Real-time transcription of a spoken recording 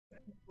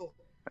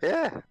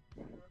Ja.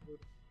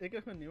 Ik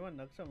heb een nieuwe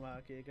niks te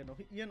maken. Ik heb nog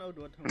één oud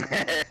dood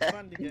gemaakt.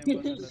 Van die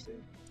game was dat.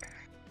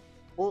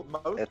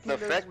 It's the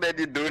fact that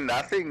you do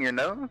nothing, you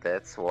know?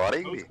 That's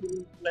worrying me.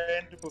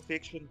 Plan to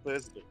perfection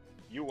person.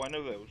 You one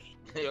of those.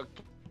 Your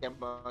camp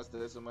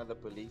master is some other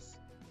police.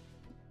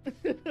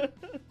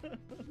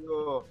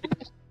 Yo,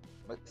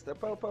 Mr.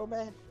 Popo,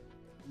 man.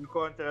 you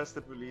can't trust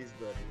the police,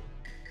 buddy.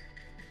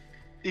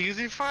 Ik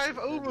zie 5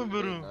 over,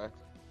 bro.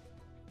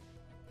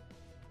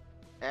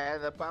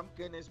 And the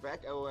pumpkin is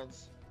back,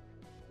 Owens.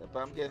 The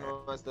pumpkin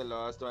was the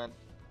last one.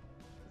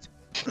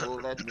 It's all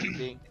that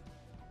meeting.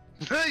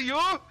 Yo,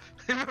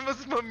 we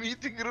was my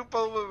meeting group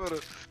over, bro.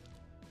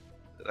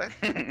 Right?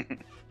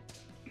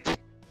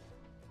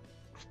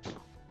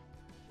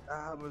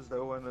 I must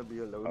don't wanna be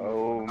alone.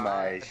 Oh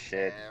my Ah,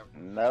 shit.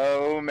 damn.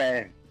 No,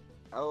 man.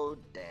 Oh,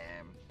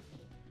 damn.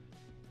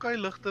 Kan je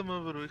luchten,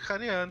 me, bro? Ik ga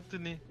niet aan toe,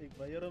 nie. Ik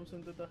weier om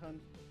zo te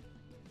gaan.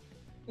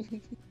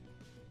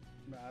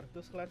 Maar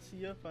het is glad zie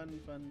je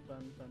van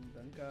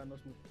denken aan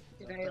ons moet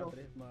Rijl.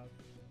 recht maken.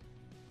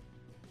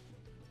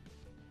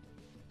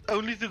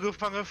 Only to go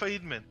vangen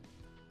failliet, man.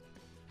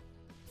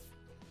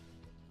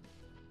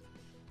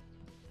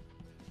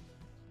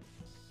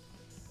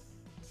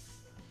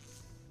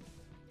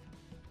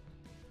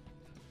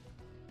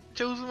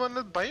 Chosen man,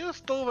 het baie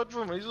stil wat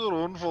vir my so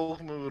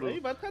rondvolg, me, bro.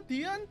 Hey, wat gaat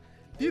die aan?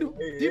 Die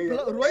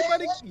rooi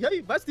wat ik...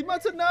 Jij, wat is die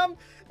man zijn naam?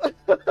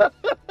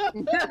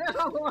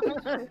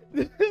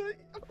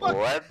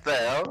 What the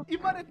hell?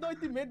 Iemand heeft nooit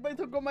die meetbijt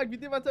gekomen, maar ik weet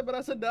niet wat zijn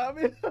bras zijn naam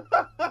is.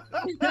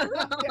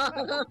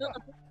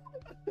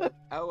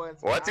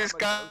 Owens. What's his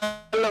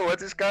color?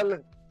 What's his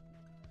color?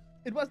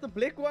 It was the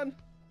black one.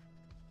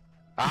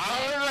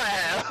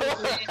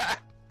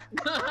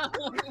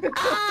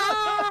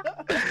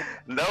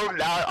 No,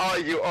 now oh,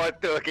 you are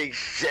talking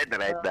shit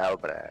right now,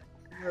 bruh.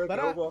 Maar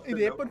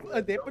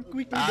het happened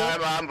quickly.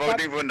 I'm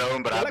voting for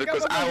Knoam, bruh,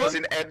 because I was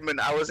in admin.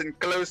 I wasn't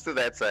close to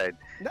that side.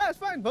 Nah, it's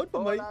fine. Vote for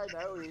All me. I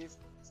know is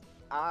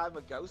I'm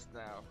a ghost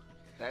now.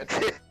 That's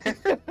it.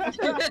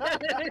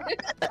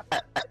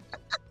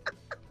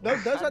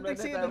 Nou, dat is wat ik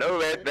zei. No,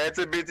 man, that's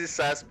a bit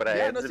sus, bruh.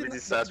 Ja, That's a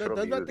bit sus from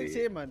dat is you. wat ik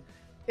zei, man.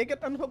 Ik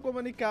heb aangekomen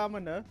in die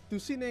kamer, hè. Toen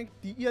zie ik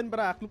die een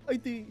braak loop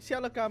uit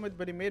diezelfde kamer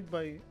bij de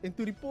meetbui. En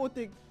toen report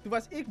ik, toen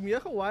was ik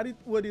meer geworried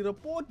over die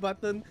report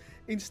button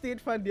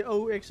instead van die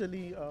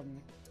actually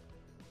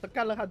te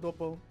kallen gaat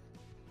doppen.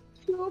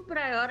 Your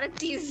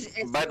priorities.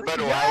 But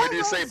why would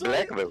you say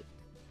black, though?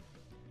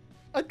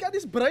 Het kan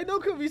is bruin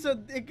ook geweest,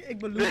 ik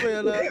beloof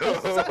jullie.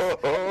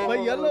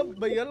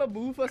 Bij jullie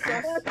move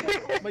sas.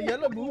 Bij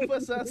jullie move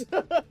sas.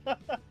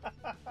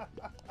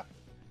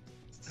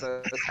 I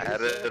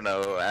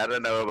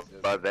don't know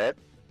about that.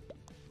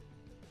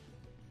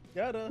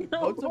 Ja, dan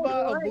houdt ze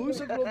maar een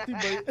boze klopt die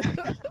bij.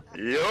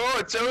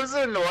 Yo,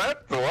 Chosen,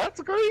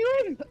 what's going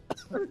on?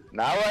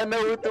 Now I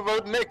know who to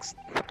vote next.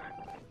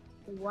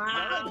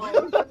 Wow.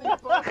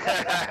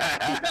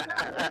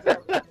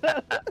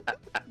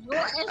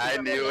 I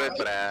knew it,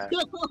 bruh.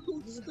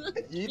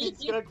 You did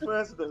strike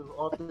first though,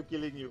 after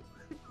killing you.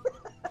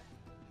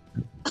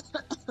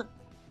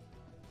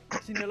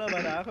 Zien jullie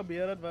wat daar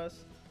gebeurd was?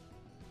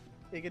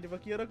 Ik heb die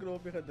verkeerde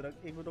knopje gedrukt.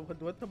 Ik moet hem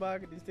gedood te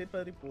maken instead van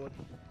report.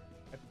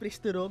 Ik press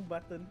de wrong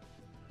button.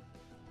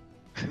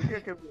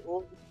 Okay, can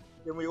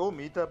we all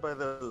meet up by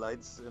the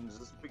lights and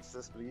just fix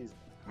this, please?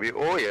 We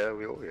all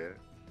here.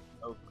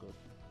 Oh, good.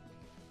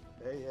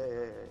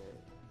 Hey.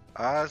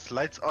 Ah, it's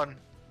lights on.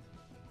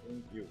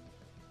 Thank you.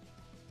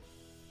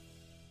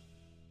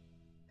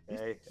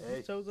 Hey.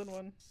 Chosen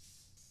one.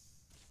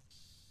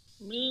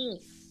 Me.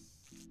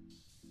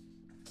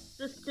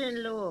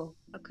 Sister-in-law.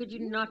 How could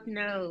you not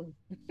know?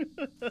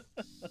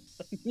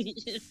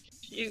 It's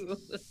you.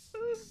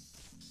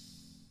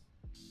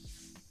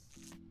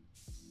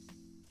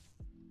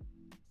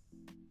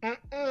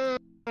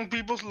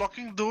 People's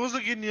locking doors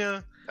again,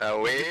 yeah.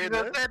 Wait.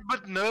 You're a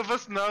bit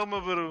nervous now, my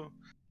bro.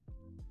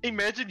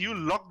 Imagine you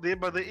locked there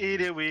by the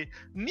area where...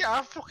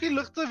 Ja, fucking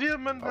luchten weer,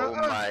 man. Oh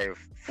my.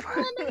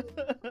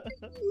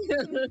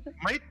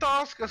 My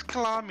task is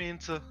klaar,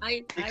 mensen.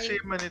 Ik I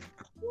zeg maar net.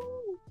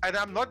 And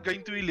I'm not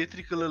going to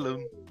electrical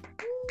alone.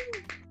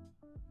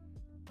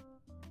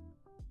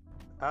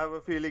 I have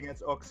a feeling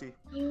it's Oxy.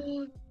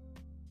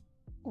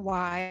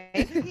 Why?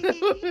 I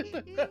saw it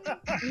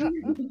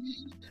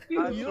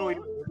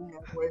heading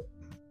that way.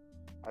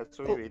 I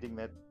saw you eating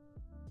that.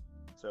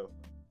 So.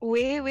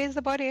 Where's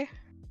the body?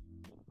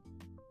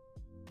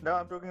 No,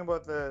 I'm talking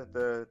about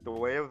the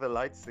way of the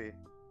lights there.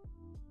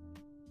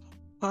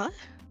 What?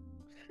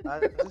 I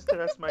just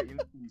trust my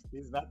instincts.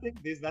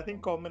 There's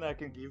nothing common I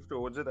can give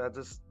towards it. I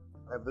just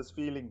have this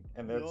feeling,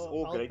 and it's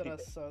all great. Ultra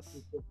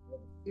sus.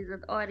 Is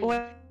it orange?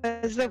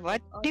 Was the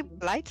what? Deep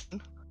lights?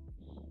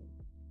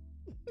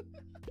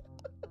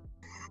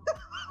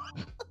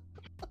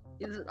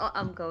 Is it? Oh,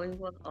 I'm going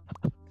with.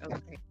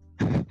 Okay.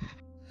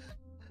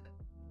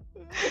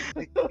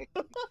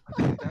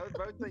 Don't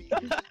vote the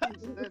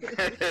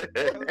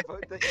Don't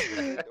vote the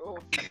internet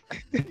off.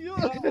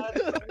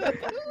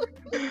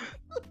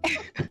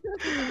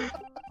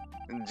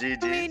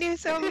 GG. mean, you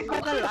saw me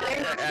for the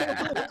life.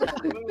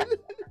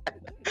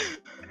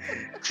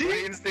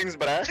 Good instincts,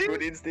 bruh.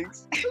 Good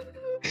instincts.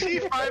 See,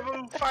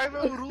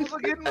 5-0 rules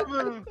again,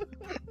 bro.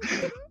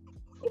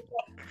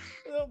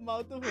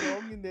 Mouth of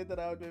wrong in that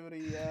round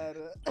every year.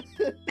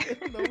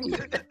 No.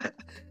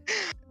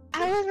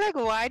 I was like,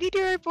 why did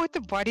you report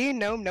the body in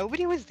Knoam?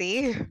 Nobody was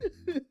there.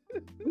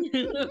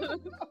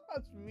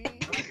 That's me.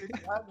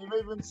 I never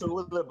even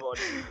saw the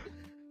body.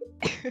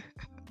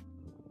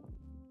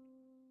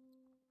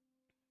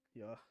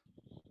 Yeah.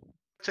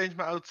 Change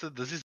my outfit.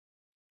 This is